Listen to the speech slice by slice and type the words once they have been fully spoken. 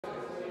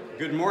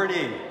Good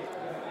morning.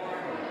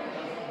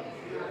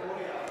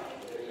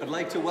 I'd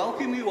like to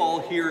welcome you all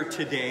here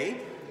today.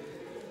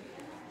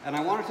 And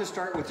I wanted to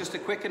start with just a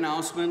quick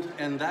announcement,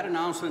 and that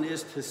announcement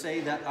is to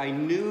say that I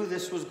knew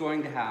this was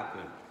going to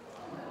happen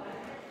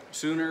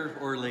sooner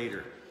or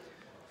later.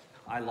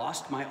 I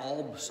lost my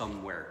alb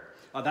somewhere.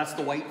 That's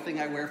the white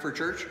thing I wear for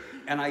church,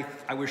 and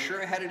I was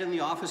sure I had it in the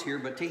office here,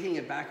 but taking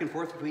it back and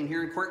forth between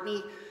here and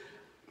Courtney,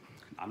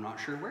 I'm not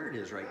sure where it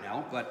is right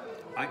now, but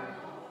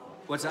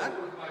what's that?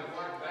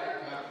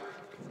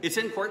 It's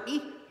in Courtney?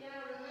 Yeah,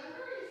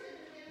 remember you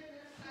said to get it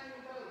this time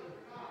ago, you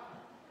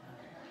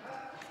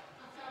forgot.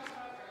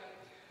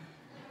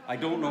 I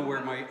don't know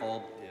where my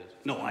alb is.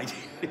 No, I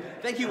didn't.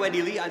 Thank you,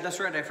 Wendy Lee. That's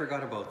right, I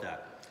forgot about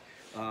that.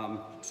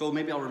 So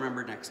maybe I'll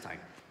remember next time.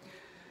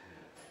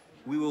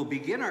 We will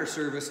begin our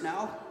service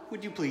now.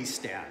 Would you please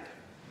stand?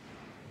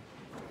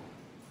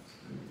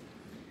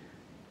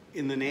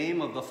 In the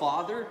name of the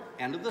Father,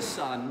 and of the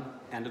Son,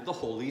 and of the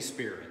Holy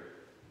Spirit.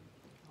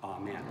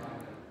 Amen.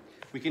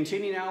 We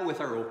continue now with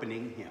our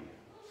opening hymn.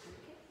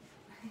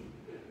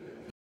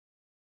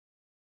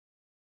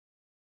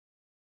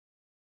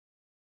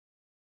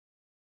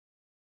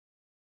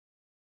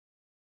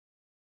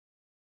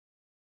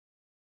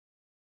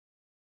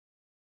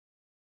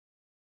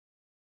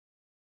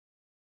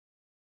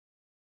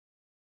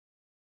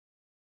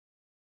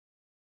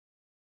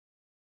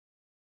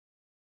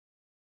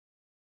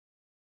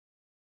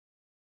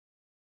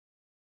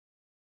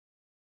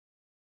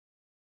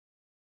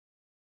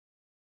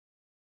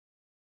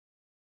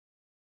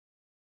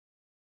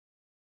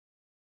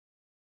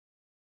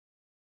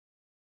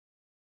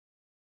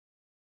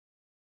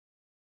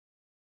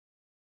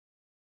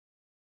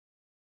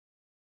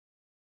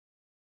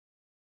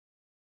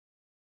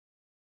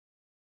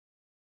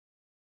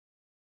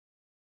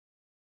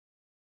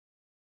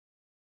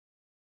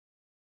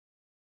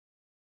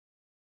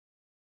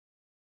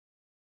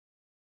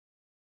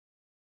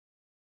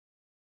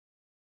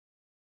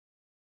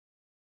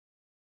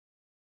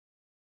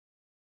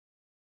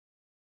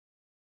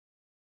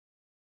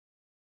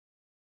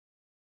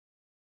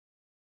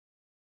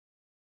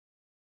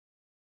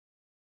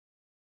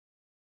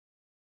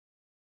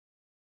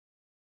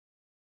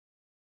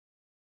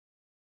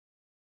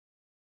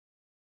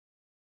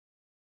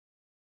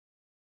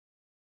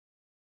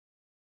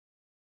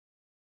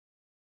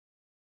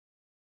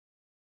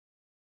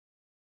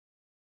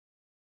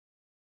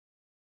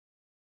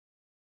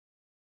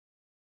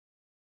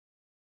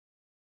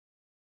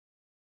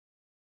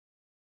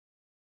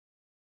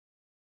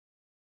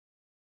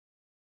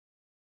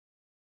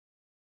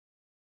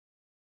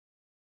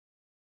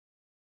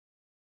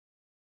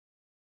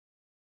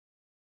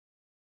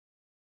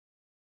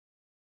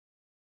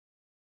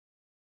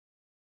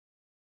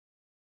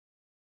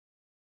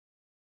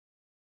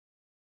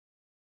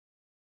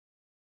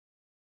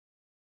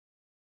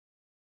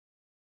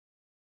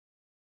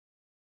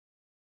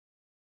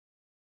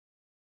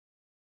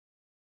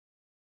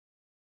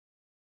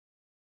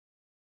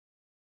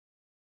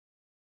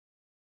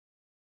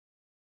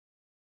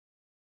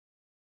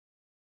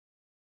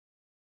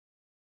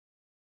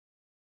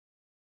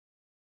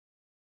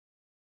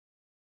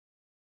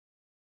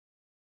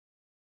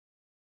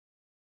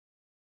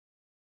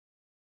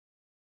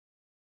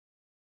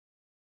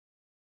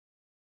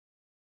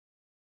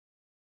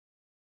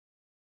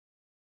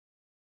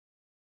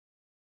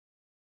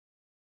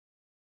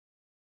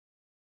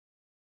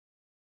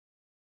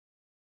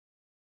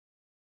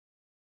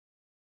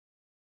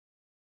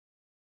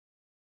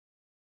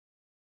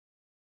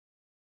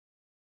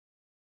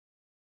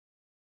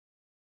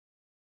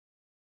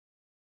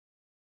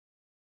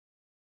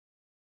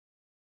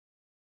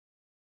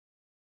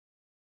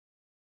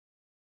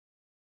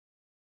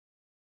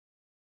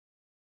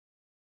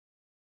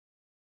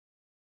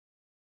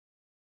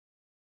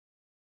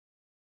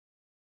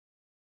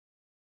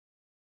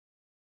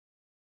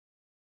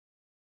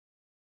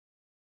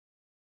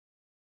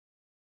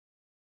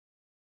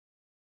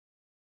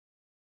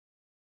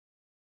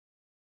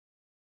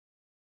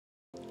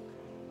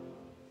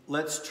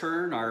 Let's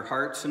turn our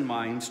hearts and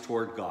minds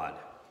toward God.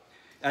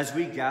 As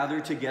we gather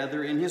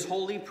together in his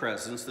holy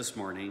presence this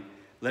morning,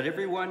 let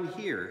everyone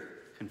here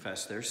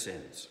confess their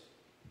sins.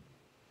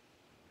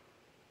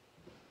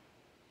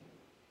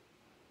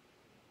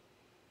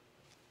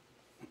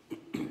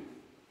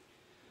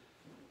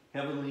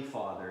 Heavenly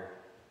Father,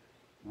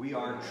 we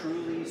are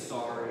truly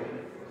sorry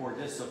for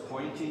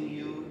disappointing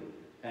you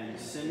and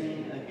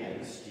sinning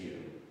against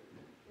you.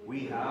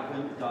 We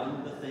haven't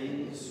done the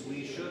things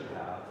we should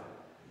have.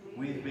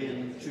 We've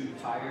been too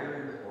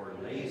tired or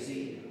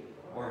lazy,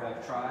 or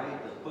have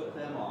tried to put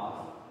them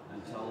off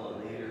until a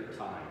later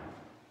time.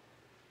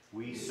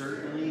 We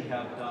certainly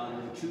have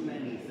done too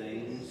many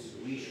things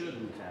we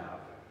shouldn't have.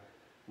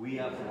 We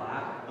have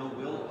lacked the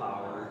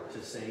willpower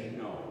to say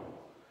no.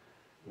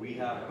 We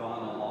have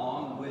gone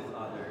along with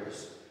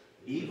others,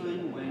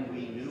 even when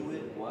we knew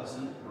it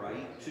wasn't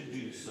right to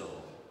do so.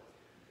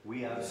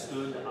 We have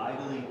stood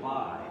idly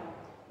by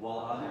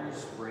while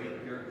others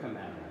break your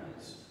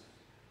commandments.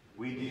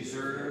 We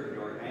deserve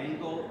your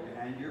anger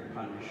and your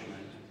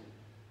punishment,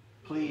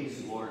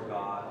 Please, Lord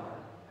God,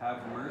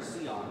 have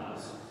mercy on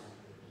us.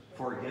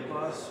 Forgive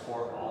us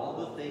for all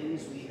the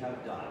things we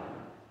have done.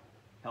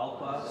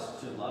 Help us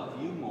to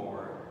love you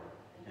more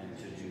and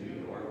to do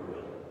your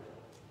will.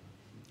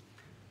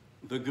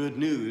 The good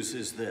news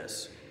is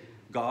this: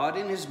 God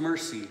in his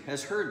mercy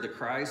has heard the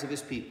cries of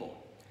his people.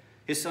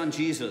 His son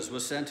Jesus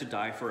was sent to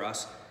die for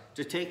us,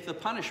 to take the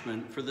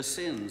punishment for the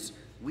sins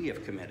we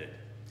have committed.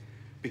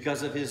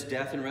 Because of his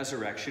death and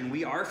resurrection,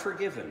 we are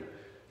forgiven.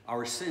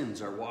 Our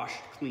sins are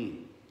washed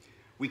clean.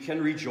 We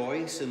can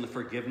rejoice in the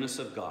forgiveness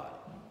of God.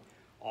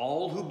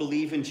 All who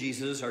believe in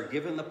Jesus are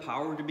given the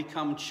power to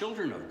become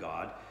children of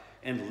God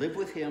and live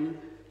with him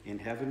in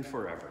heaven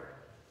forever.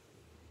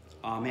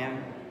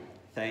 Amen.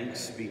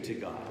 Thanks be to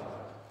God.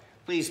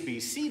 Please be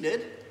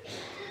seated.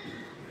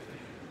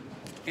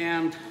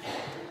 And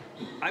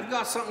I've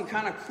got something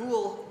kind of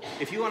cool.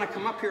 If you want to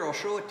come up here, I'll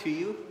show it to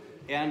you.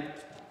 And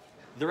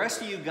the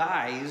rest of you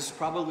guys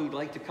probably would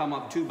like to come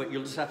up too, but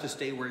you'll just have to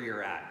stay where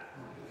you're at.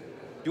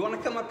 Do you want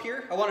to come up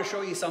here? I want to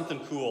show you something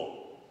cool.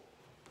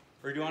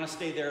 Or do you want to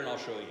stay there and I'll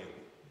show you?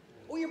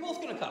 Oh, you're both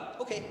going to come.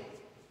 Okay.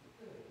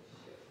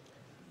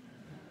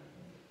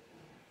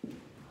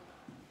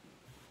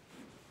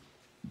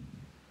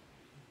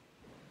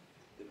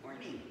 Good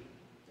morning.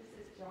 This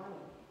is Johnny.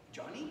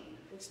 Johnny?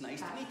 It's nice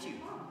to meet you.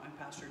 I'm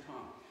Pastor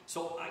Tom.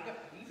 So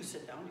you can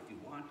sit down if you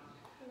want.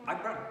 I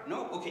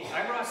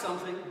brought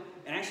something,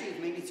 and actually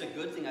maybe it's a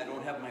good thing I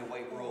don't have my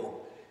white robe,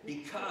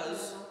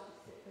 because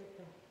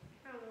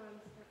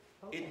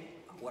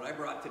what I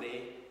brought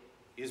today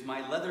is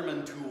my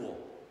Leatherman tool.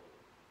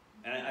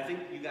 And I think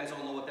you guys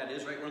all know what that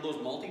is, right? One of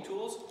those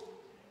multi-tools.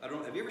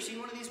 Have you ever seen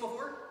one of these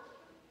before?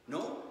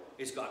 No?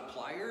 It's got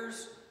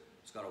pliers,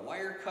 it's got a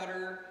wire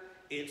cutter,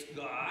 it's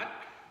got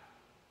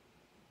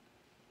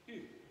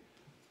a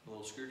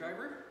little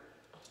screwdriver,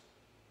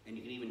 and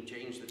you can even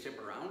change the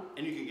tip around,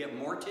 and you can get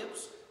more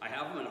tips. I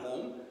have them at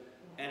home,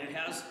 and it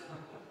has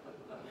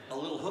a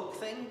little hook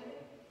thing.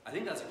 I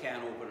think that's a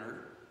can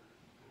opener.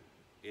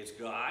 It's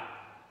got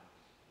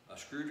a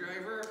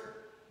screwdriver.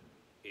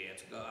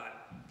 It's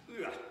got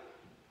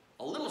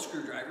a little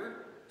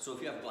screwdriver, so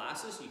if you have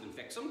glasses, you can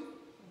fix them.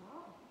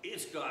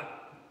 It's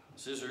got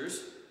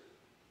scissors.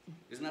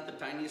 Isn't that the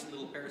tiniest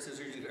little pair of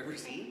scissors you've ever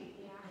seen?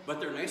 Yeah. But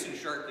they're nice and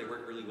sharp. They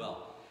work really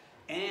well.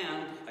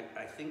 And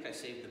I think I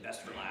saved the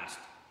best for last.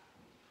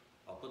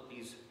 I'll put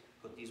these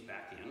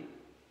back in,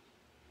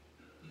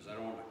 because I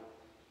don't want to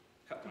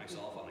cut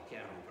myself on a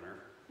can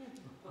opener.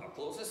 I'll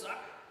close this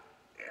up.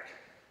 There.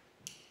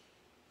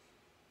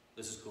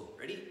 This is cool.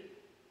 Ready?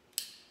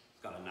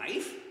 It's got a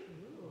knife.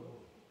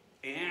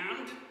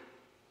 And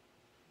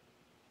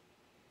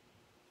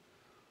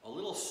a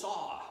little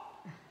saw.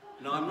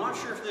 Now, I'm not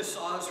sure if this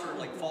saw is for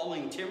like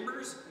falling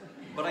timbers,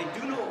 but I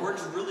do know it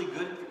works really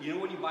good. You know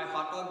when you buy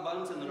hot dog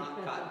buns and they're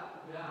not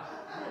cut?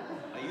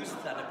 I used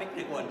it at a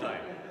picnic one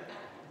time.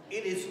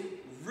 It is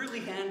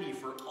really handy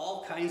for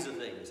all kinds of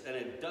things, and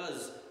it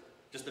does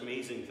just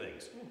amazing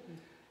things.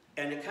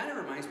 And it kind of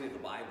reminds me of the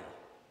Bible,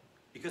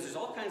 because there's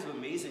all kinds of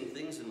amazing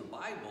things in the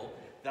Bible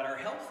that are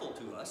helpful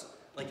to us.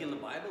 Like in the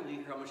Bible, we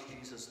hear how much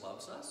Jesus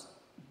loves us,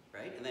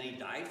 right? And then he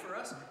died for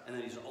us, and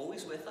then he's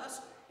always with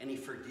us, and he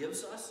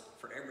forgives us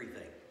for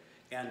everything.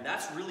 And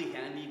that's really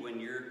handy when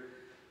you're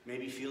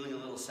maybe feeling a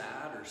little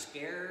sad or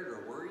scared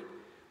or worried.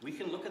 We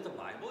can look at the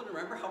Bible and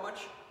remember how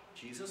much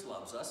Jesus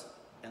loves us,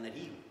 and that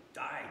he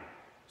died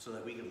so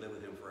that we could live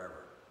with him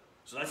forever.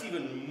 So that's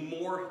even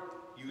more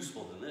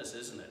useful than this,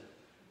 isn't it?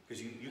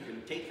 Because you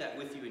can take that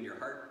with you in your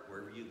heart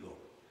wherever you go.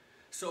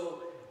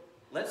 So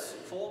let's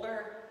fold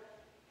our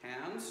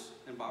hands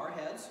and bow our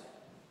heads.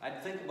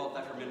 I'd think about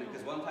that for a minute,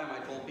 because one time I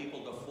told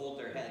people to fold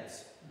their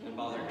heads and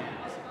bow their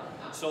hands.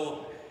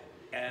 So,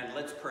 and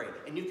let's pray.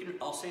 And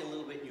I'll say a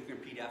little bit, and you can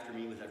repeat after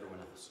me with everyone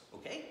else,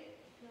 okay?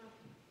 Yeah.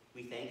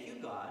 We thank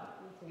you, God,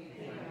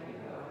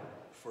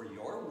 for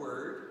your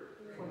word,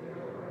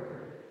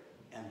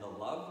 and the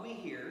love we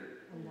hear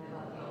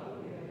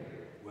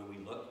when we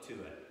look to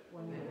it.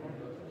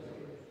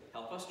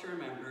 Help us to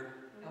remember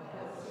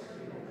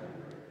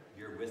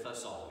you're with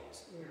us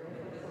always.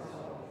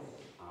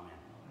 Amen.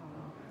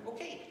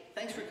 Okay,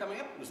 thanks for coming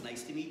up. It was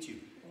nice to meet you.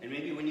 And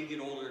maybe when you get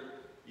older,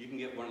 you can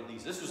get one of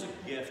these. This was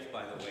a gift,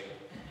 by the way.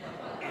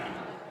 And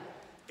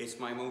it's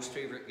my most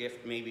favorite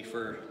gift maybe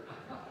for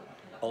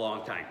a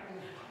long time.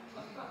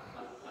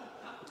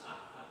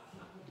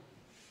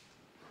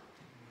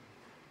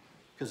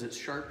 Because it's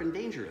sharp and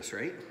dangerous,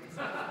 right?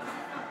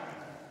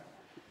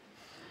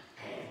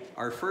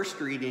 Our first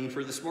reading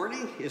for this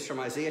morning is from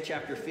Isaiah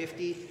chapter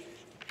 50,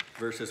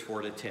 verses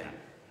 4 to 10.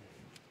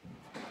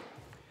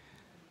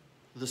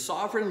 The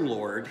sovereign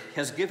Lord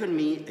has given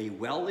me a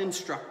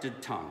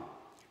well-instructed tongue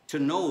to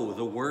know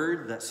the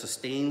word that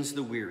sustains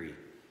the weary.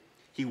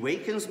 He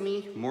wakens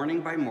me morning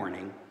by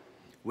morning,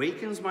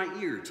 wakens my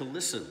ear to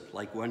listen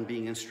like one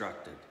being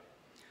instructed.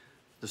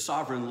 The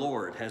sovereign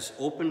Lord has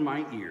opened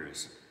my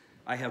ears.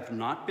 I have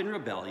not been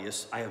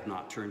rebellious, I have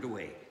not turned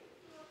away.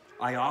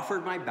 I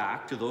offered my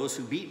back to those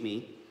who beat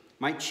me,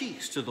 my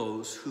cheeks to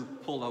those who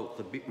pull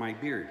out my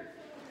beard.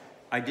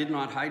 I did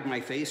not hide my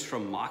face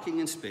from mocking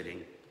and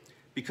spitting.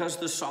 Because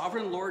the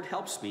sovereign Lord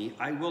helps me,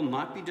 I will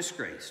not be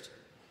disgraced.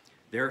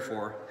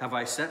 Therefore have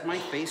I set my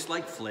face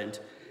like flint,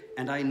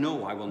 and I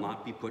know I will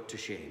not be put to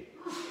shame.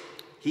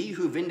 He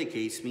who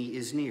vindicates me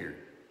is near.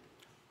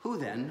 Who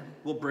then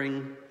will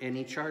bring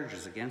any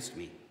charges against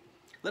me?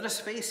 Let us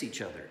face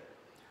each other.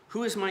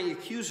 Who is my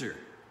accuser?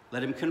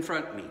 Let him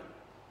confront me.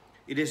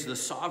 It is the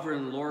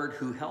sovereign Lord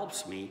who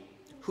helps me.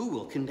 Who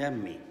will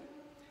condemn me?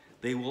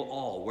 They will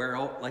all wear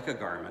out like a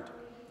garment.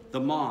 The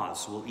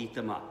moths will eat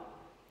them up.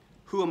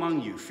 Who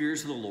among you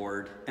fears the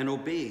Lord and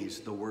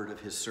obeys the word of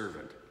his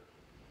servant?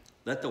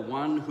 Let the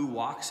one who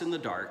walks in the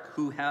dark,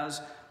 who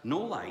has no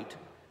light,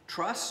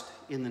 trust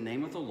in the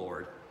name of the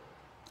Lord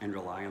and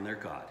rely on their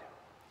God.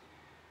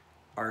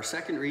 Our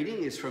second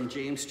reading is from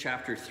James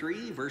chapter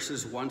 3,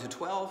 verses 1 to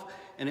 12,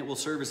 and it will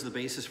serve as the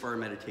basis for our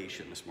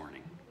meditation this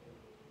morning.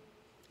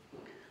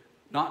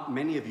 Not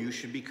many of you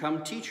should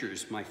become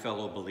teachers, my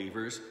fellow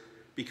believers,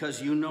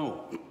 because you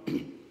know,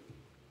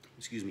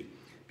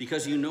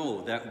 because you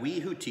know that we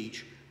who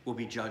teach will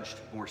be judged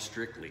more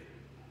strictly.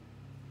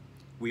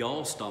 We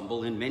all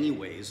stumble in many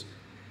ways.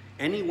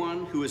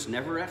 Anyone who is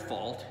never at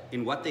fault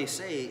in what they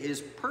say is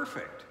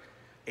perfect,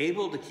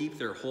 able to keep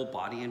their whole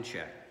body in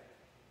check.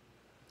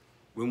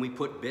 When we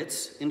put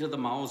bits into the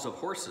mouths of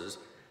horses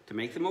to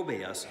make them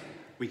obey us,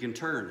 we can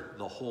turn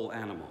the whole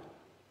animal.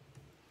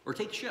 Or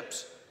take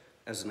ships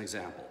as an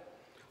example.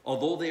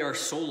 Although they are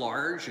so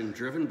large and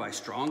driven by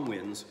strong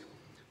winds,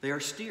 they are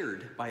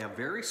steered by a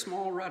very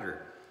small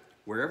rudder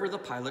wherever the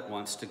pilot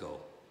wants to go.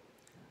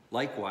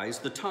 Likewise,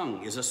 the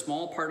tongue is a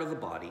small part of the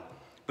body,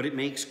 but it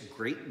makes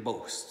great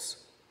boasts.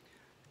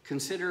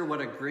 Consider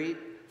what a great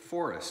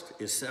forest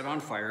is set on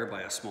fire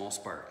by a small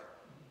spark.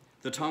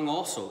 The tongue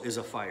also is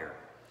a fire,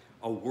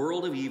 a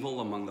world of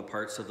evil among the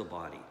parts of the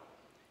body.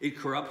 It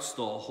corrupts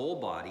the whole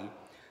body,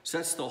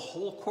 sets the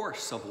whole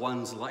course of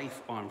one's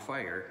life on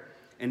fire,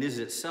 and is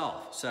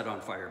itself set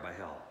on fire by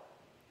hell.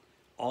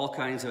 All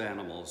kinds of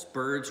animals,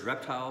 birds,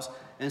 reptiles,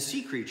 and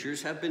sea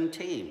creatures have been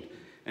tamed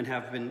and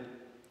have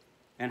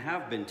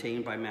been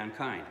tamed by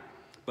mankind,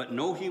 but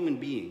no human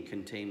being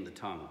can tame the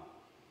tongue.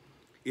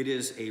 It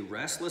is a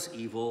restless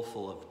evil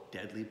full of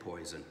deadly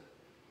poison.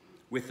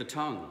 With the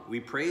tongue, we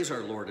praise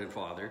our Lord and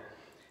Father,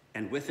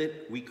 and with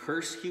it, we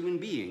curse human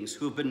beings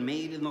who have been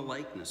made in the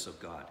likeness of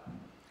God.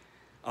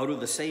 Out of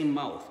the same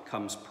mouth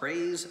comes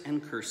praise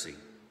and cursing.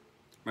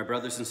 My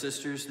brothers and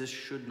sisters, this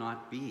should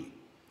not be.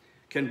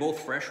 Can both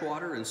fresh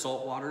water and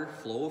salt water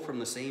flow from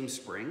the same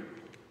spring?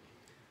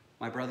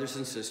 My brothers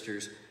and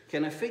sisters,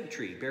 can a fig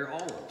tree bear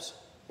olives,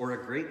 or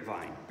a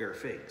grapevine bear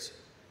figs?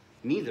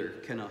 Neither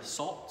can a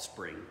salt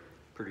spring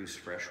produce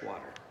fresh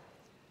water.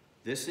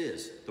 This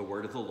is the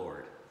word of the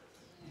Lord.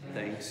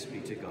 Thanks be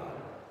to God.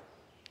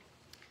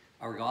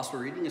 Our gospel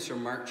reading is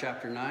from Mark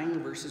chapter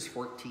 9, verses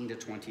 14 to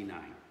 29.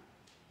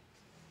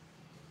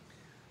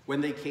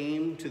 When they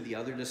came to the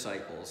other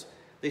disciples,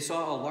 they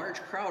saw a large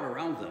crowd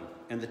around them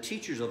and the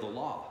teachers of the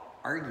law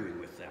arguing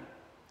with them.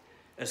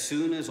 As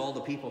soon as all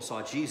the people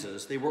saw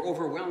Jesus, they were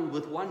overwhelmed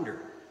with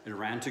wonder and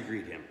ran to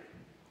greet him.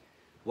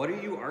 "What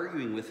are you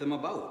arguing with them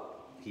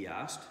about?" he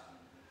asked.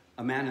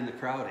 A man in the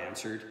crowd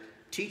answered,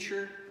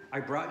 "Teacher, I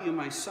brought you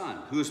my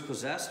son, who is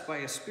possessed by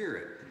a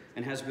spirit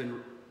and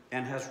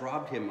has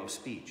robbed him of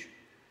speech.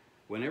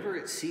 Whenever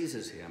it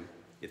seizes him,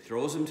 it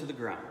throws him to the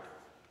ground.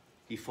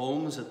 He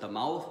foams at the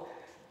mouth,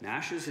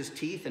 gnashes his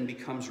teeth, and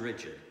becomes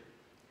rigid.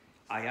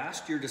 I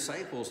asked your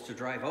disciples to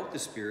drive out the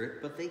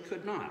spirit, but they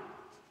could not."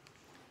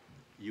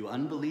 "You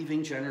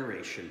unbelieving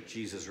generation,"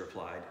 Jesus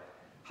replied,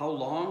 "how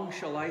long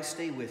shall I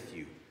stay with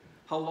you?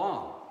 How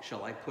long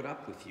shall I put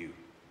up with you?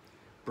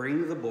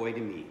 Bring the boy to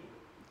me."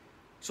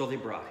 So they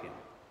brought him.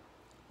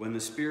 When the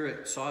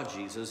spirit saw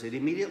Jesus, it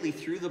immediately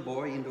threw the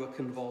boy into a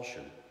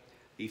convulsion.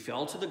 He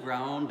fell to the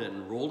ground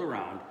and rolled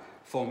around,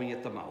 foaming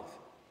at the mouth.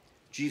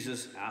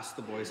 Jesus asked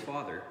the boy's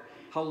father,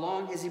 "How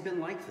long has he been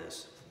like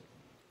this?"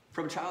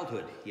 "From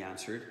childhood," he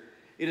answered.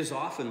 "It has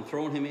often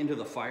thrown him into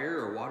the fire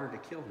or water to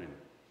kill him.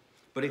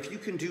 But if you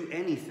can do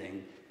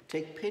anything,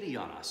 take pity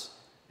on us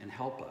and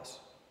help us."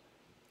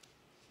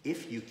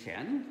 "If you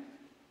can,"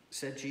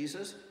 said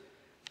Jesus,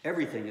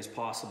 "everything is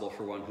possible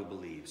for one who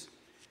believes."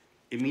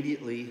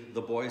 Immediately,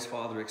 the boy's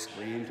father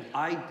exclaimed,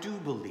 "I do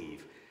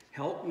believe.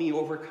 Help me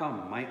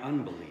overcome my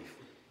unbelief."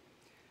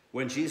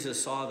 When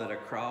Jesus saw that a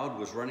crowd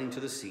was running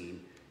to the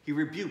scene, he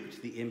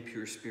rebuked the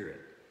impure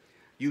spirit.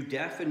 "You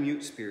deaf and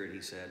mute spirit,"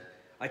 he said,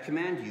 "I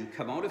command you,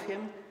 come out of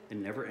him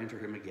and never enter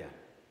him again."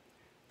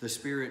 The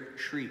spirit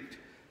shrieked,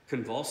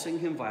 convulsing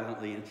him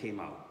violently, and came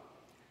out.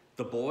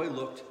 The boy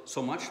looked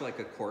so much like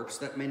a corpse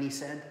that many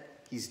said,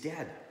 "He's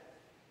dead."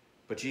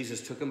 But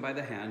Jesus took him by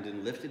the hand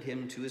and lifted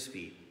him to his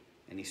feet,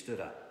 and he stood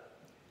up.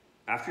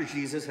 After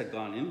Jesus had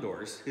gone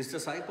indoors, his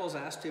disciples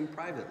asked him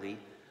privately,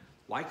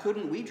 "Why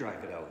couldn't we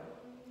drive it out?"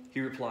 He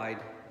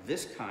replied,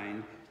 "This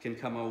kind can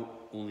come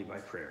out only by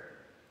prayer."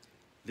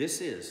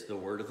 This is the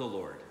word of the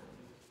Lord.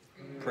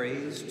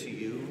 Praise to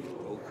you,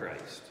 O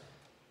Christ.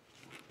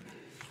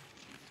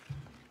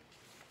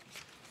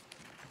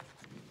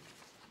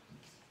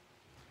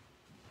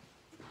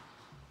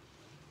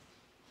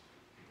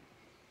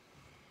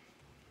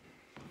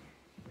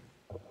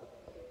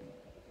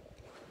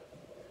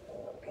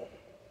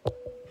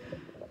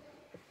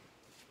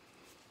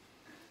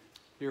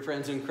 Dear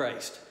friends in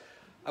Christ,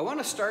 I want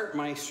to start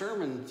my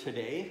sermon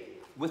today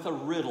with a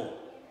riddle,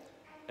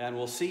 and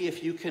we'll see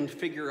if you can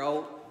figure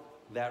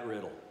out that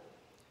riddle.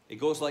 It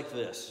goes like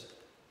this.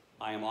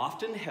 I am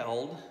often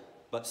held,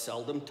 but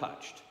seldom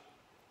touched.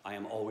 I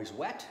am always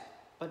wet,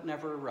 but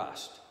never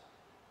rust.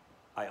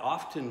 I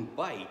often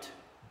bite,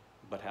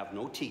 but have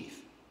no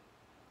teeth.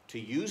 To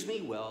use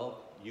me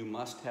well, you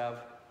must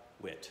have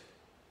wit.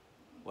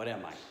 What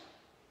am I?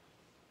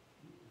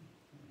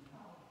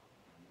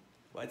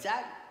 What's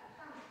that?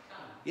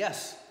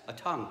 Yes, a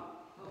tongue.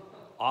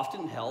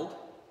 Often held,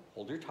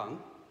 hold your tongue,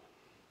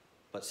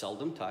 but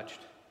seldom touched.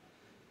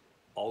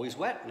 Always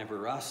wet, never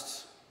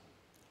rusts.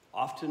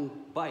 Often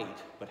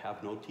bite, but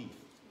have no teeth.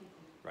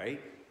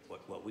 Right?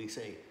 What we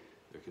say,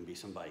 there can be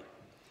some bite.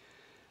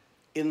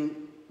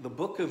 In the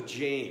book of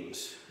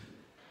James,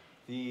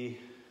 the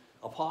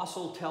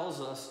apostle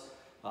tells us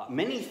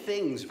many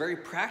things, very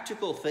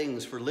practical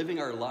things for living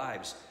our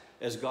lives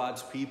as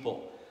God's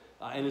people.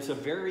 And it's a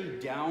very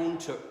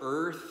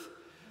down-to-earth,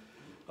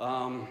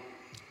 kind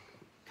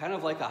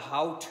of like a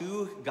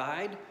how-to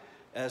guide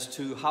as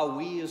to how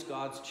we as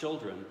God's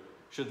children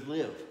should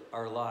live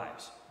our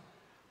lives.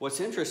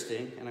 What's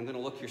interesting, and I'm going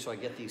to look here so I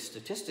get these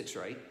statistics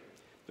right,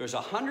 there's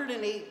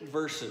 108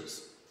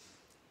 verses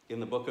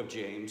in the book of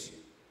James.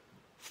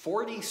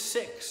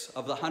 46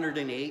 of the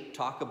 108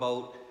 talk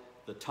about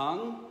the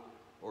tongue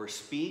or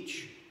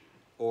speech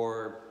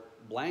or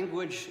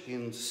language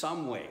in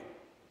some way.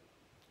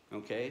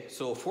 Okay,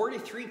 so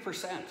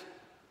 43%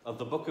 of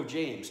the book of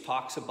James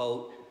talks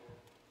about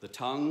the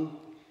tongue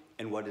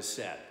and what is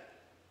said.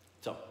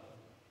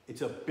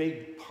 It's a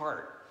big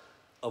part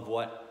of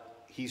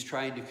what he's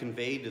trying to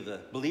convey to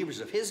the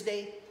believers of his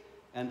day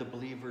and the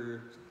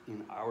believers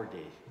in our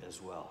day as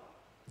well.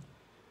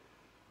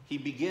 He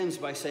begins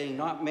by saying,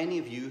 not many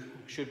of you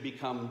should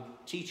become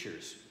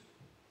teachers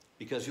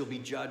because you'll be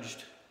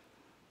judged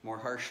more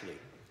harshly.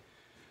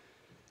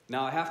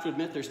 Now, I have to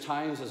admit there's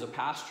times as a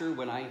pastor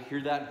when I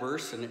hear that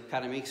verse and it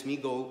kind of makes me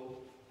go,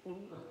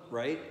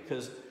 right?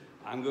 Because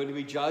I'm going to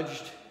be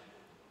judged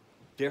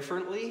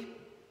differently.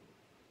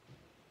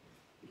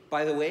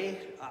 By the way,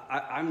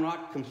 I'm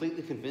not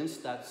completely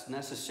convinced that's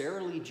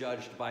necessarily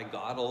judged by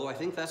God, although I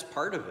think that's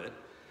part of it.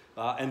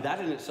 And that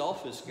in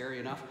itself is scary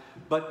enough.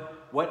 But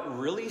what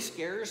really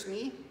scares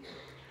me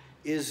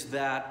is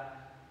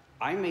that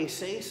I may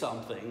say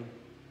something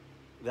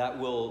that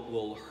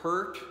will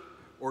hurt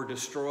or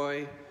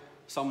destroy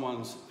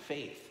someone's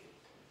faith.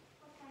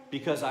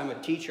 Because I'm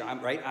a teacher,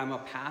 I'm a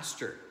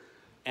pastor.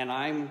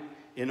 And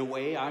in a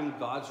way, I'm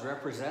God's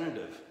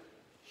representative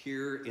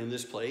here in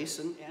this place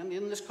and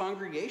in this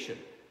congregation.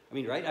 I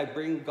mean, right? I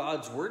bring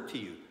God's word to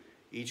you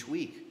each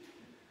week.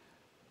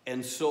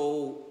 And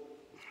so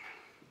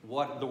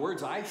what the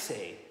words I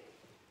say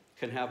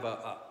can have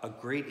a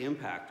great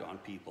impact on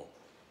people,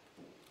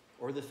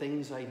 or the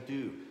things I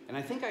do. And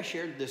I think I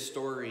shared this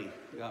story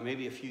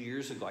maybe a few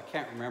years ago. I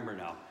can't remember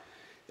now.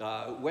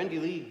 Wendy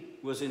Lee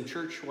was in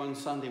church one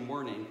Sunday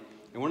morning,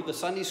 and one of the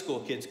Sunday school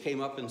kids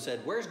came up and said,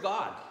 "Where's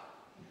God?"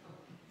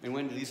 And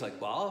Wendy Lee's like,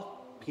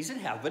 "Well, he's in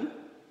heaven."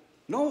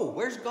 "No,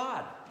 where's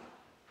God?"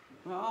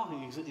 "Well,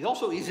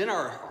 he's in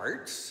our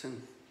hearts."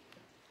 And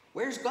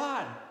 "Where's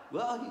God?"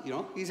 "Well,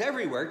 he's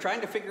everywhere," trying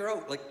to figure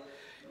out, like,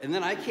 and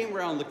then I came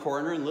around the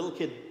corner and the little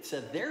kid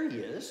said, "There he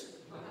is."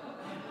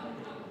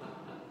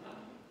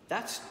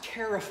 That's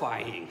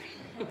terrifying.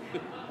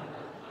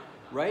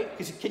 Right?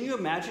 Because can you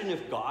imagine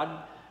if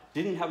God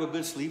didn't have a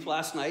good sleep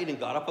last night and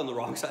got up on the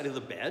wrong side of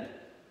the bed?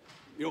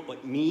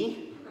 Like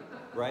me,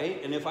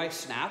 right? And if I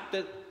snapped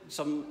at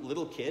some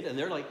little kid and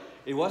they're like,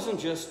 it wasn't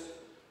just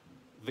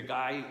the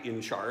guy in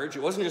charge,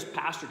 it wasn't just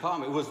Pastor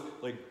Tom, it was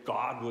like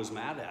God was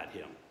mad at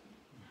him,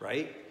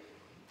 right?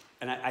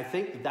 And I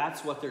think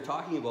that's what they're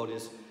talking about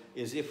is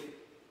if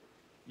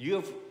you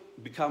have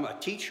become a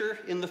teacher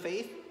in the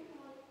faith,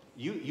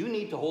 you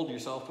need to hold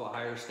yourself to a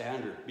higher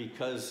standard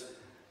because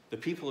the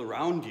people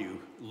around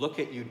you look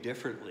at you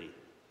differently.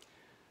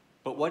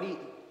 But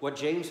what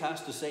James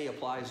has to say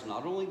applies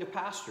not only to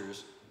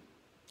pastors,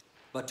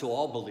 but to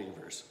all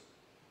believers.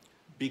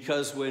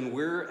 Because when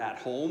we're at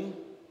home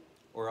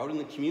or out in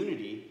the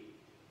community,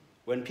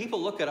 when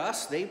people look at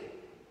us, they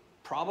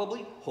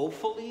probably,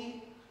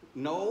 hopefully,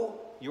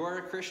 know you are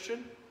a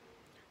Christian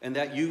and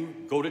that you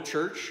go to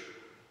church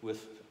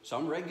with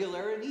some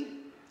regularity,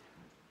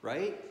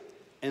 right?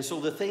 And so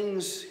the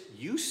things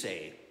you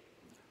say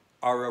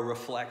are a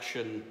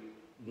reflection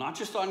not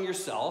just on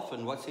yourself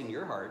and what's in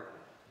your heart,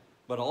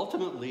 but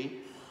ultimately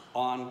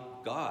on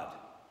God.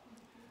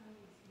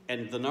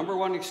 And the number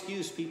one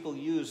excuse people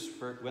use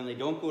for when they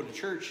don't go to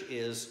church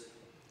is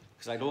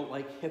because I don't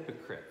like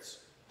hypocrites,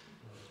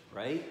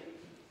 right?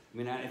 I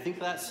mean, I think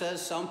that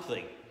says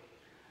something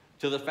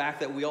to the fact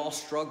that we all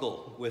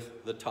struggle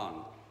with the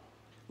tongue,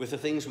 with the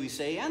things we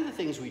say and the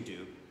things we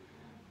do.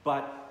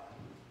 But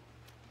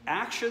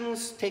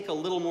actions take a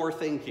little more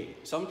thinking.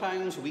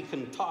 Sometimes we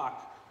can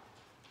talk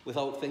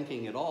without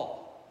thinking at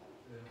all,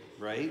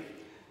 right?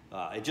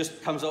 It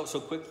just comes out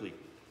so quickly.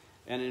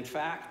 And in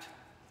fact,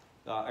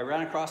 I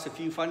ran across a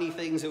few funny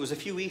things. It was a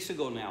few weeks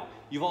ago now.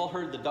 You've all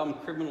heard the dumb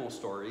criminal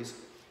stories.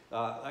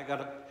 I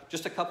got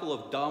just a couple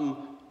of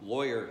dumb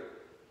lawyer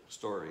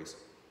stories.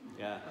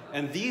 Yeah,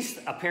 and these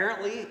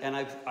apparently, and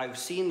I've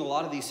seen a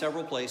lot of these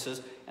several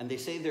places, and they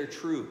say they're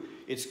true.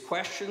 It's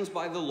questions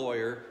by the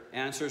lawyer,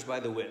 answers by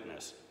the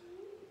witness.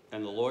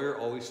 And the lawyer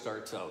always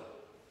starts out.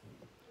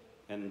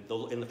 And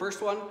in the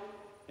first one,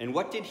 and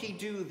what did he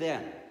do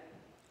then?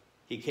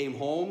 He came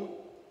home,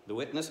 the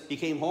witness, he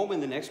came home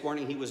and the next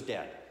morning he was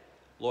dead.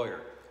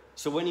 Lawyer.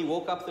 So when he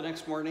woke up the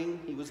next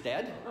morning, he was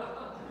dead?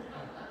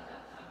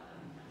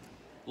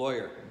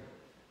 Lawyer.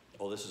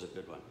 Oh, this is a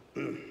good one.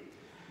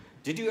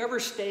 Did you ever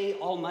stay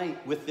all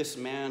night with this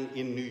man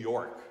in New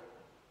York?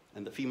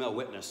 And the female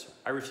witness.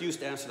 I refuse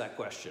to answer that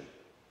question.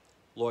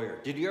 Lawyer.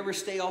 Did you ever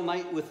stay all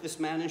night with this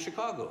man in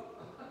Chicago?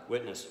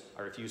 Witness.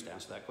 I refuse to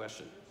answer that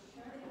question.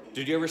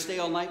 Did you ever stay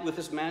all night with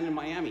this man in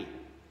Miami?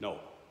 No.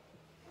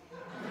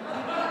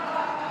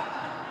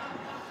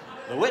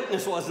 The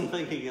witness wasn't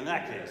thinking in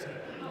that case.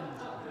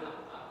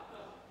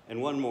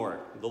 And one more,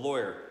 the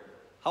lawyer.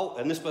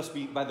 And this must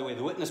be, by the way,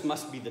 the witness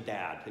must be the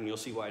dad, and you'll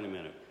see why in a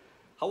minute.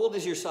 How old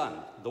is your son,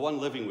 the one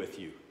living with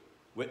you?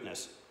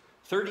 Witness.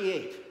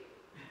 38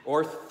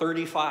 or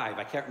 35,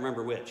 I can't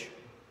remember which.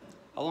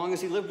 How long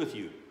has he lived with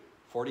you?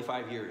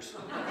 45 years.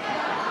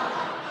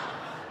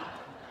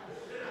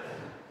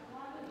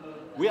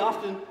 We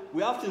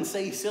often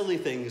say silly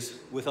things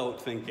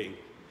without thinking,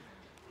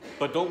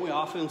 but don't we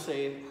often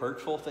say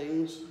hurtful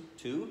things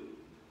too?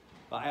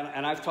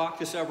 And I've talked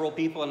to several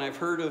people, and I've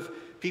heard of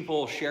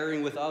people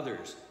sharing with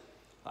others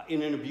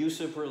in an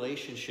abusive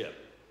relationship.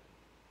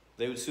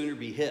 They would sooner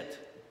be hit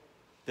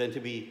than to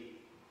be,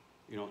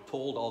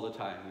 told all the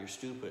time, you're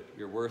stupid,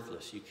 you're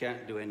worthless, you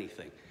can't do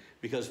anything.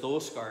 Because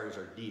those scars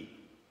are deep,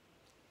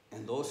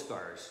 and those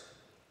scars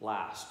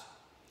last.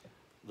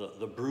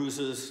 The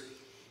bruises,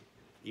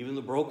 even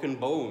the broken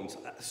bones,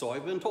 so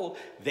I've been told,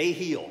 they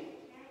heal.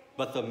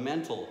 But the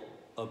mental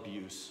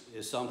abuse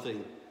is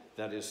something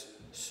that is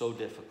so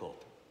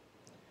difficult.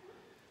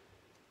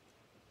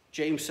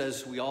 James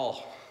says we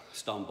all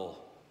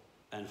stumble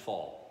and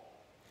fall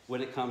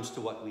when it comes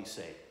to what we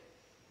say.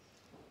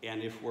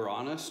 And if we're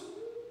honest,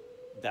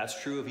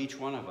 that's true of each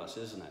one of us,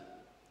 isn't it?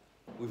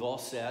 We've all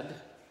said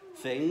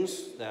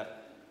things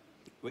that,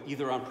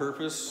 either on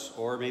purpose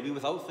or maybe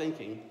without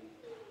thinking,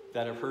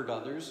 that have hurt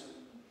others,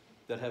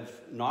 that have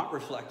not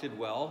reflected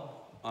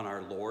well on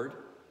our Lord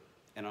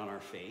and on our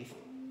faith.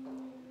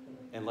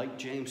 And like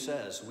James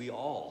says, we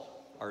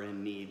all are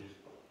in need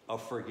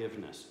of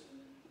forgiveness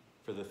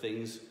for the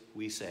things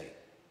we say.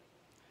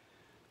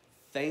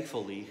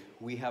 Thankfully,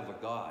 we have a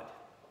God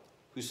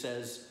who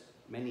says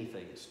many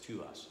things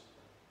to us.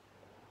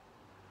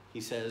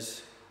 He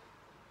says,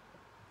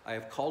 I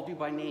have called you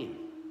by name.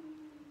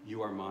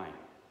 You are mine.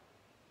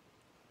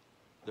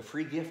 The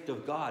free gift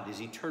of God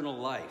is eternal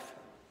life.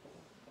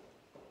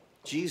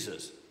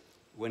 Jesus,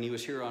 when he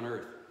was here on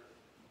earth,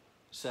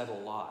 said a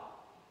lot.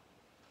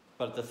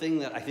 But the thing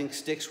that I think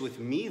sticks with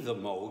me the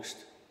most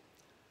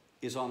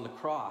is on the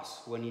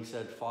cross when he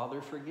said,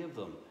 Father, forgive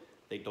them.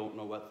 They don't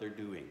know what they're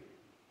doing.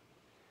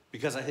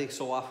 Because I think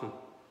so often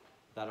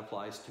that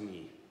applies to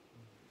me.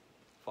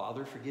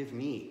 Father, forgive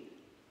me.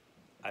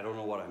 I don't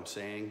know what I'm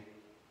saying.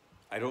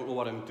 I don't know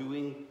what I'm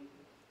doing.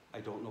 I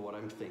don't know what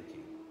I'm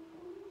thinking.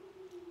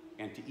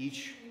 And to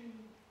each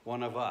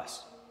one of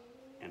us,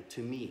 and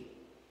to me,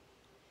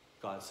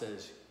 God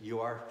says, you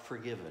are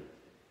forgiven.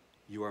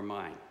 You are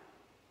mine.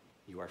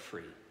 You are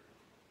free.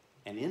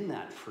 And in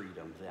that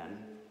freedom,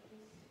 then,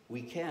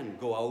 we can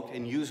go out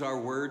and use our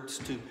words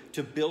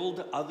to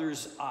build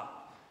others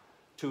up,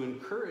 to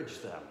encourage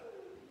them,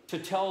 to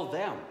tell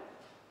them,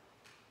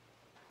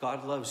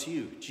 God loves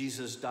you.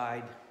 Jesus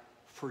died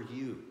for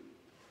you.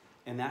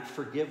 And that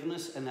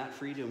forgiveness and that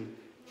freedom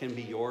can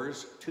be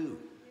yours too.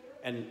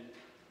 And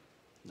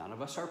none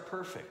of us are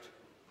perfect,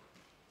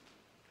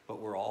 but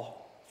we're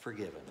all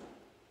forgiven.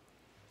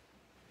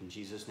 In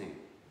Jesus' name,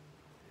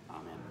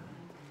 amen.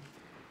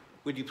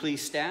 Would you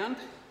please stand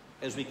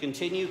as we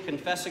continue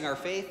confessing our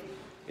faith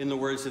in the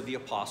words of the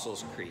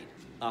Apostles' Creed.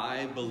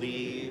 I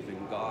believe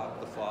in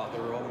God the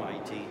Father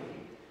Almighty,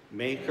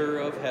 maker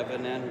of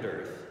heaven and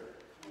earth,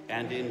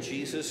 and in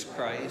Jesus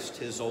Christ,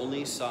 his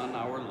only Son,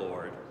 our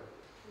Lord,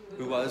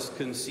 who was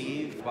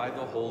conceived by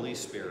the Holy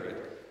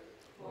Spirit,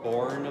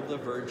 born of the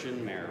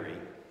Virgin Mary,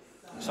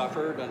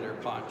 suffered under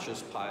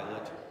Pontius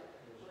Pilate,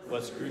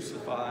 was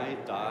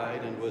crucified,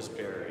 died, and was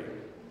buried.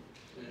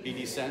 He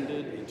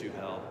descended into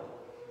hell.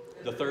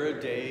 The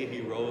third day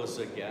he rose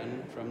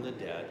again from the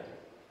dead.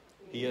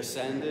 He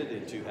ascended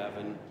into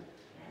heaven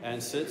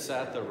and sits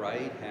at the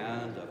right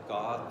hand of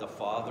God the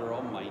Father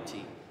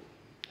Almighty.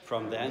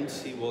 From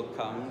thence he will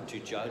come to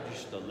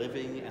judge the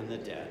living and the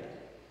dead.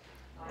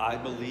 I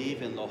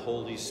believe in the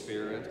Holy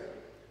Spirit,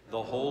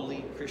 the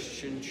holy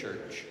Christian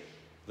church,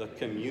 the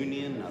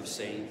communion of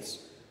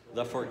saints,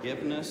 the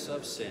forgiveness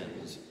of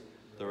sins,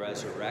 the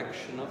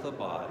resurrection of the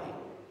body,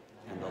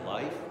 and the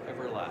life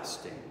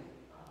everlasting.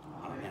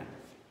 Amen.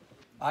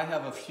 I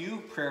have a few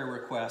prayer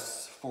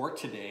requests for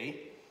today.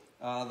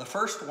 The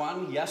first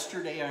one,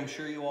 yesterday, I'm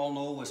sure you all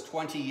know, was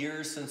 20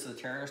 years since the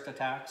terrorist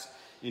attacks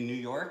in New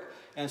York.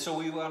 And so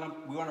we want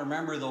to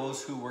remember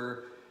those who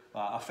were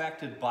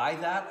affected by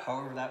that,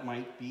 however that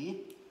might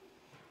be.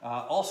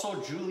 Also,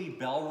 Julie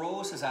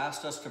Belrose has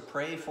asked us to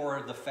pray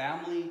for the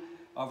family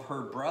of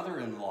her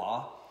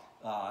brother-in-law.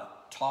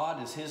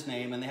 Todd is his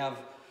name, and they have,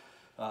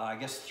 I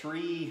guess,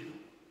 3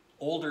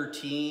 older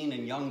teen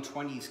and young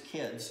 20s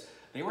kids.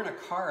 They were in a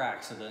car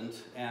accident,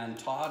 and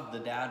Todd, the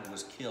dad,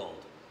 was killed.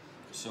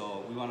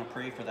 So we want to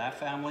pray for that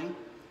family.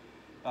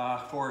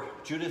 For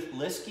Judith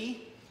Liskey,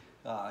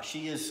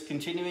 she is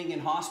continuing in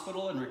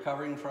hospital and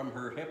recovering from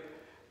her hip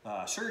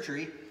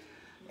surgery,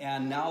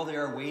 and now they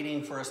are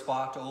waiting for a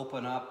spot to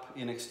open up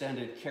in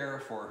extended care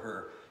for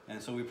her.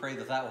 And so we pray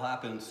that that will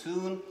happen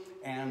soon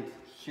and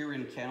here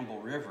in Campbell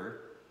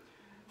River.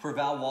 For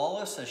Val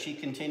Wallace, as she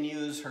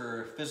continues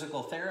her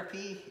physical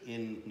therapy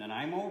in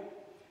Nanaimo.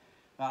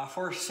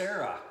 For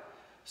Sarah,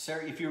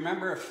 if you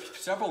remember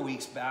several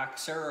weeks back,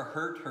 Sarah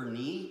hurt her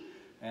knee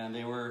and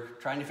they were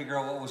trying to figure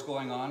out what was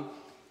going on.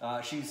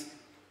 She's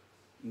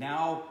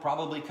now,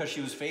 probably because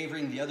she was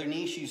favoring the other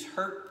knee, she's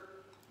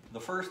hurt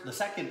the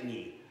second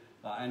knee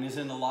and is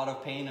in a lot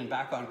of pain and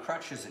back on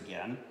crutches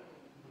again.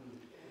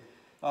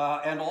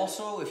 And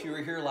also, if you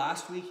were here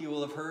last week, you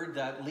will have heard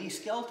that Lee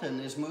Skelton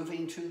is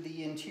moving to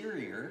the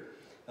interior.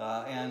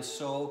 And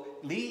so,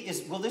 Lee,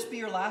 will this be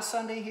your last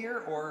Sunday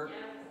here, or?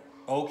 Yes.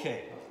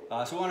 Okay.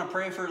 So we want to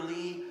pray for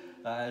Lee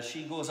as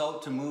she goes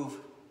out to move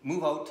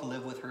out to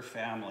live with her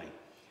family.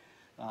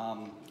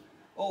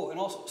 Oh, and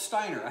also,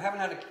 Steiner, I haven't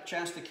had a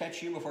chance to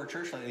catch you before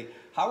church lately.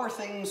 How are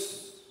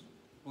things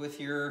with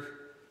your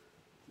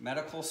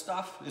medical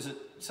stuff? Is it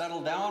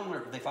settled down, or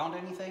have they found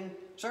anything?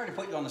 Sorry to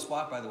put you on the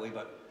spot, by the way,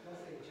 but...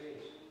 Nothing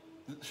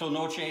changed. So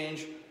no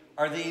change.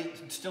 Are they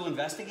still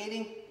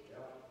investigating?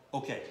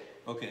 Yeah.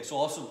 Okay, so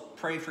also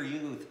pray for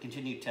you with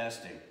continued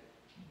testing.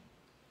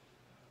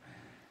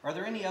 Are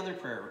there any other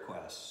prayer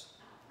requests?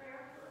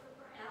 Prayer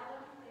for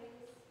Ellen, please.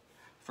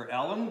 For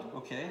Ellen?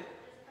 Okay. Just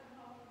come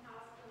home from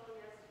hospital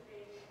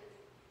yesterday because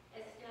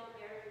it's still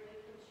very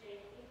weak and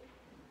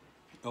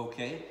shaky.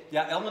 Okay.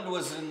 Yeah, Ellen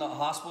was in the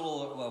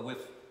hospital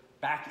with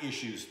back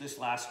issues this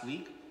last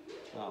week.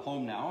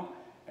 Home now.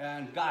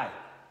 And Guy?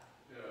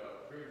 Yeah,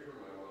 pray for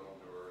my mom,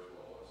 Doris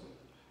Wallace,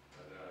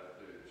 and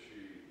that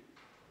she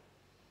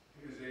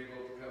is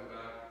able to come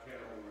back to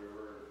Campbell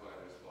River and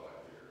find a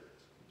spot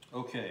here.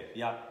 Okay,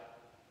 yeah.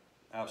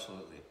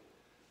 Absolutely.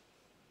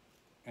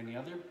 Any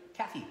other?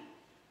 Kathy?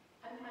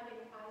 I'm having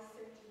eye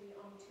surgery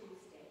on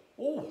Tuesday.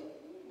 Oh,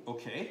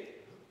 okay.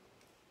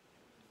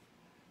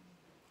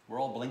 We're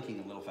all blinking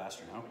a little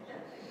faster now.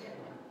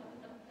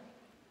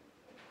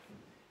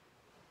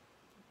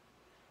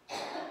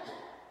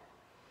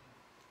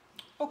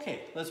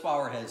 Okay, let's bow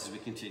our heads as we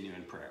continue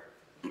in prayer.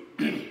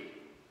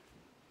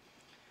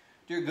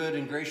 Dear good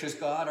and gracious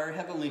God, our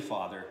Heavenly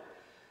Father,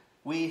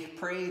 we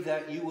pray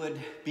that you would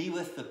be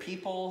with the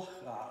people,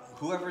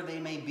 whoever they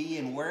may be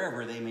and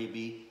wherever they may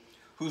be,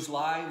 whose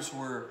lives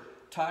were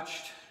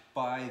touched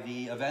by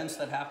the events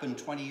that happened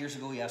 20 years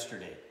ago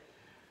yesterday.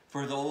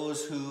 For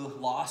those who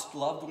lost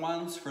loved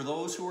ones, for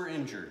those who were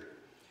injured,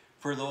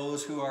 for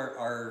those who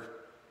are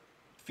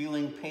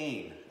feeling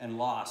pain and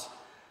loss,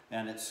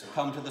 and it's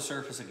come to the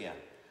surface again.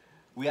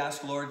 We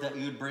ask, Lord, that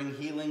you would bring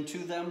healing to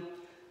them.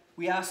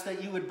 We ask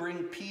that you would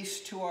bring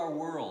peace to our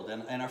world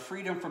and a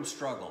freedom from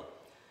struggle,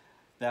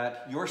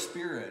 that your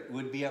Spirit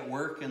would be at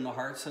work in the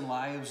hearts and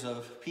lives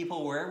of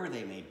people wherever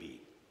they may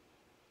be.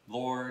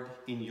 Lord,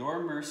 in your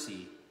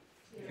mercy,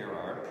 hear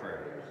our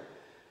prayer.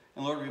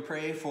 And Lord, we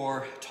pray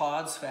for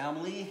Todd's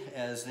family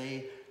as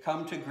they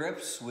come to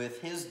grips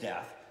with his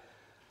death.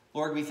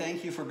 Lord, we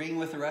thank you for being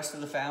with the rest of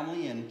the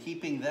family and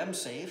keeping them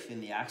safe in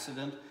the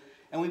accident.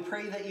 And we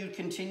pray that you'd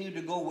continue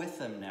to go with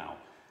them now,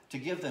 to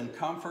give them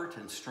comfort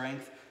and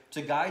strength,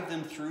 to guide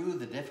them through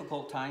the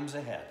difficult times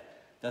ahead,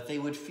 that they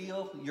would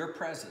feel your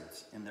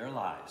presence in their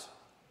lives.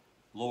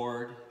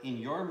 Lord, in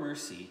your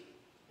mercy,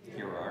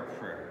 hear our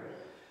prayer.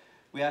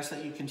 We ask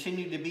that you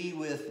continue to be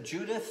with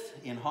Judith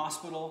in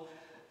hospital,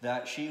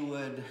 that she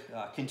would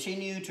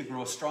continue to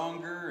grow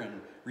stronger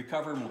and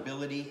recover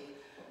mobility.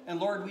 And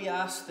Lord, we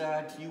ask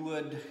that you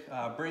would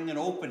bring an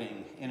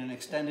opening in an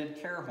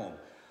extended care home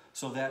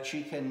so that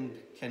she can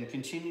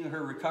continue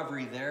her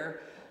recovery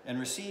there and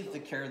receive the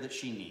care that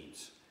she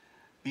needs.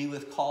 Be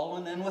with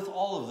Colin and with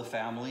all of the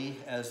family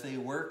as they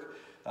work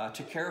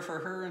to care for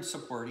her and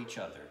support each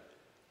other.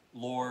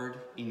 Lord,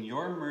 in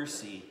your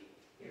mercy,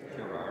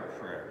 hear our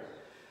prayer.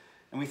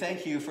 And we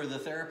thank you for the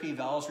therapy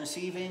Val's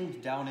receiving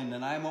down in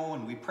Nanaimo,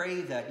 and we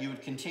pray that you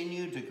would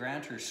continue to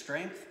grant her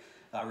strength,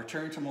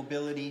 return to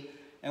mobility,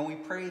 and we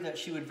pray that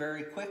she would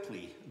very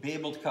quickly be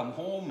able to come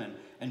home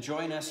and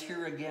join us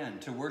here again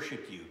to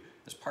worship you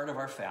as part of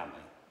our family.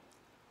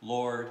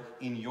 Lord,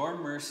 in your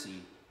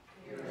mercy,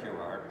 hear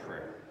our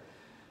prayer.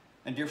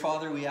 And dear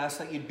Father, we ask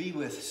that you'd be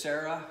with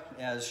Sarah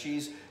as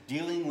she's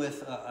dealing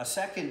with a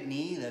second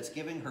knee that's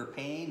giving her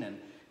pain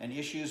and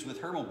issues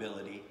with her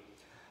mobility.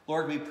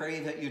 Lord, we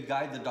pray that you'd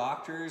guide the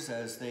doctors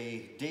as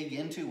they dig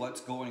into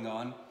what's going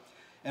on.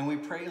 And we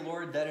pray,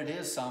 Lord, that it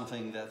is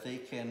something that they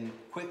can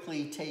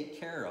quickly take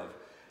care of,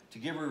 to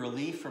give her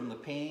relief from the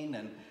pain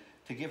and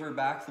to give her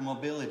back the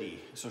mobility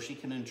so she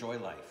can enjoy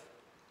life.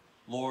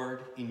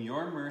 Lord, in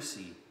your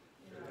mercy,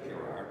 hear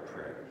our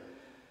prayer.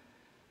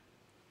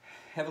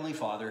 Heavenly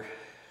Father,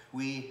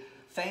 we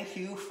thank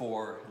you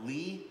for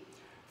Lee,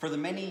 for the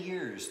many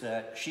years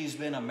that she's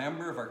been a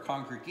member of our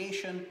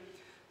congregation,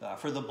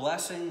 for the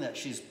blessing that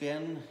she's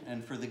been,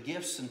 and for the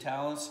gifts and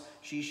talents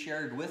she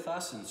shared with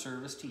us in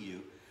service to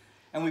you.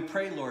 And we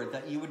pray, Lord,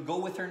 that you would go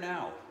with her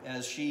now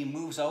as she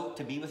moves out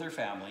to be with her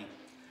family,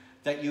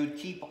 that you would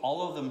keep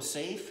all of them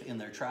safe in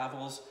their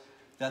travels,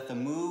 that the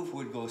move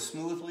would go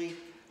smoothly,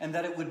 and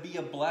that it would be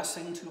a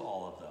blessing to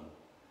all of them.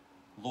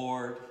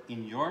 Lord,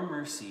 in your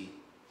mercy,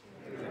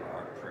 hear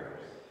our prayer.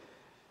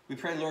 We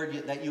pray, Lord,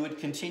 that you would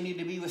continue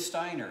to be with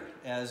Steiner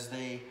as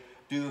they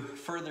do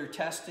further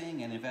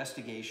testing and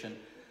investigation.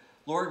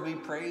 Lord, we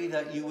pray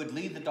that you would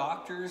lead the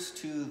doctors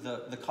to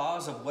the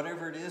cause of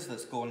whatever it is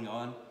that's going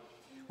on.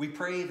 We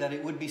pray that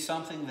it would be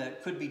something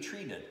that could be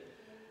treated.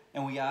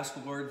 And we ask,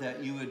 Lord,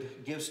 that you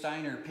would give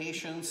Steiner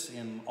patience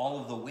in all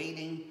of the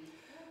waiting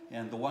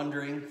and the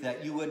wondering,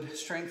 that you would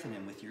strengthen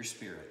him with your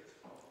Spirit.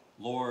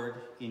 Lord,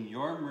 in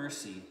your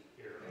mercy,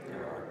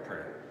 hear our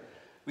prayer.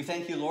 We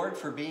thank you, Lord,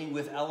 for being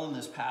with Ellen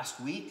this past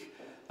week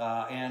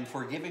and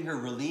for giving her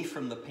relief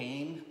from the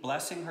pain,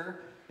 blessing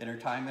her in her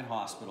time in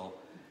hospital.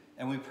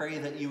 And we pray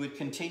that you would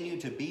continue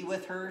to be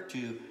with her,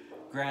 to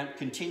grant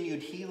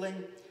continued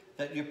healing,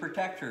 that you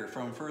protect her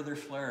from further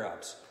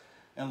flare-ups.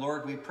 And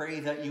Lord, we pray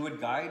that you would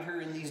guide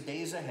her in these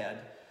days ahead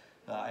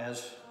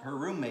as her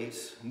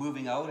roommate's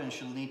moving out and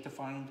she'll need to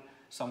find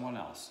someone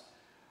else.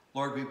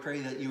 Lord, we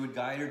pray that you would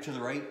guide her to the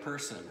right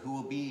person who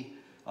will be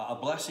a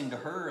blessing to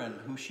her and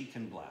who she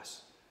can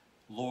bless.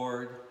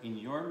 Lord, in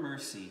your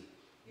mercy,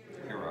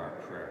 hear our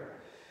prayer.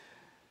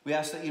 We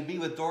ask that you be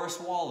with Doris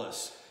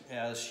Wallace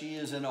as she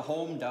is in a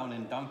home down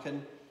in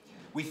Duncan.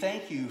 We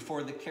thank you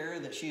for the care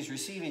that she's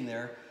receiving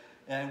there,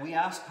 and we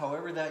ask,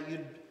 however, that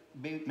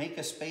you'd make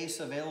a space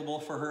available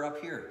for her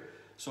up here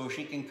so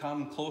she can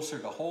come closer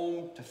to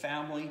home, to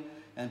family,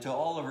 and to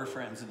all of her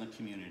friends in the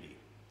community.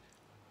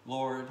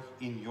 Lord,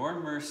 in your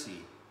mercy,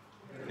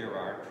 hear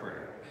our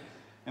prayer.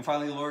 And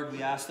finally, Lord,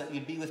 we ask that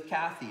you'd be with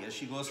Kathy as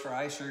she goes for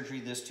eye surgery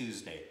this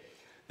Tuesday,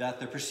 that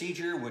the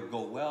procedure would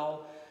go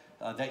well,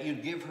 that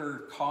you'd give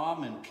her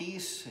calm and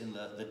peace in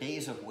the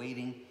days of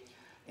waiting,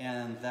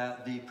 and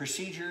that the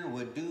procedure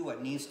would do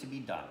what needs to be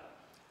done.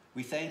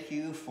 We thank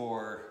you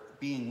for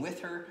being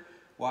with her,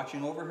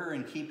 watching over her,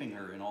 and keeping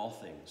her in all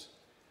things.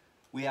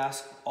 We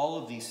ask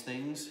all of these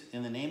things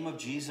in the name of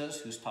Jesus,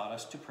 who's taught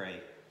us to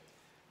pray.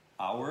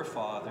 Our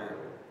Father,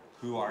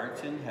 who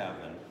art in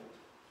heaven,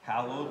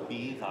 hallowed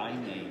be thy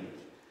name.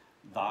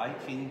 Thy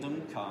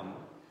kingdom come,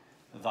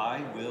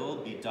 thy will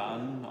be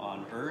done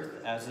on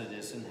earth as it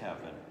is in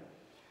heaven.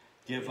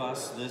 Give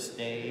us this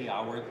day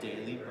our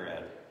daily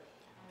bread,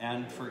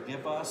 and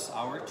forgive us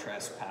our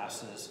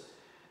trespasses,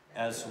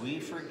 as we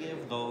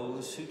forgive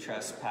those who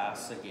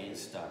trespass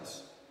against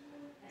us.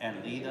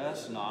 And lead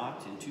us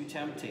not into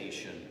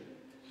temptation,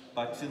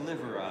 but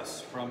deliver us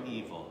from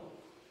evil.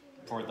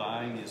 For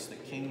thine is the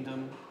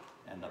kingdom,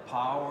 and the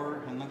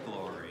power, and the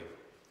glory,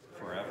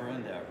 forever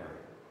and ever.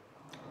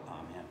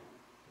 Amen.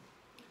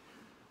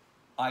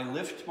 I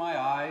lift my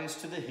eyes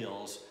to the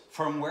hills.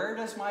 From where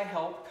does my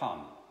help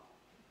come?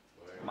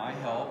 My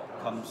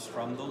help comes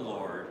from the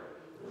Lord,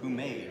 who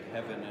made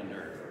heaven and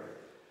earth.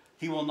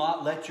 He will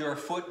not let your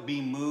foot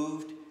be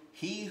moved.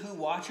 He who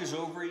watches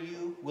over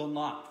you will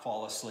not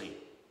fall asleep.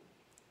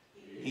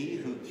 He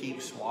who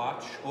keeps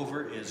watch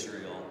over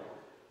Israel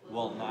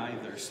will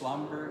neither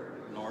slumber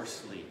nor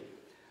sleep.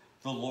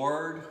 The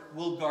Lord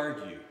will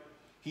guard you.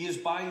 He is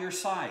by your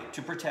side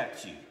to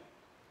protect you.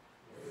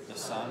 The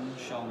sun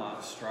shall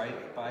not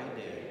strike by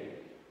day,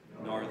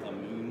 nor the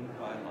moon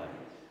by night.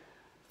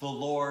 The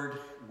Lord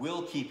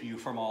will keep you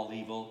from all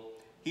evil.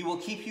 He will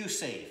keep you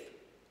safe.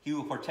 He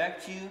will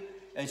protect you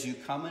as you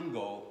come and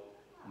go,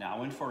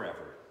 now and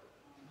forever.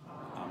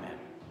 Amen.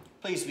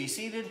 Please be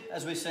seated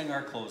as we sing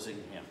our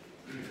closing hymn.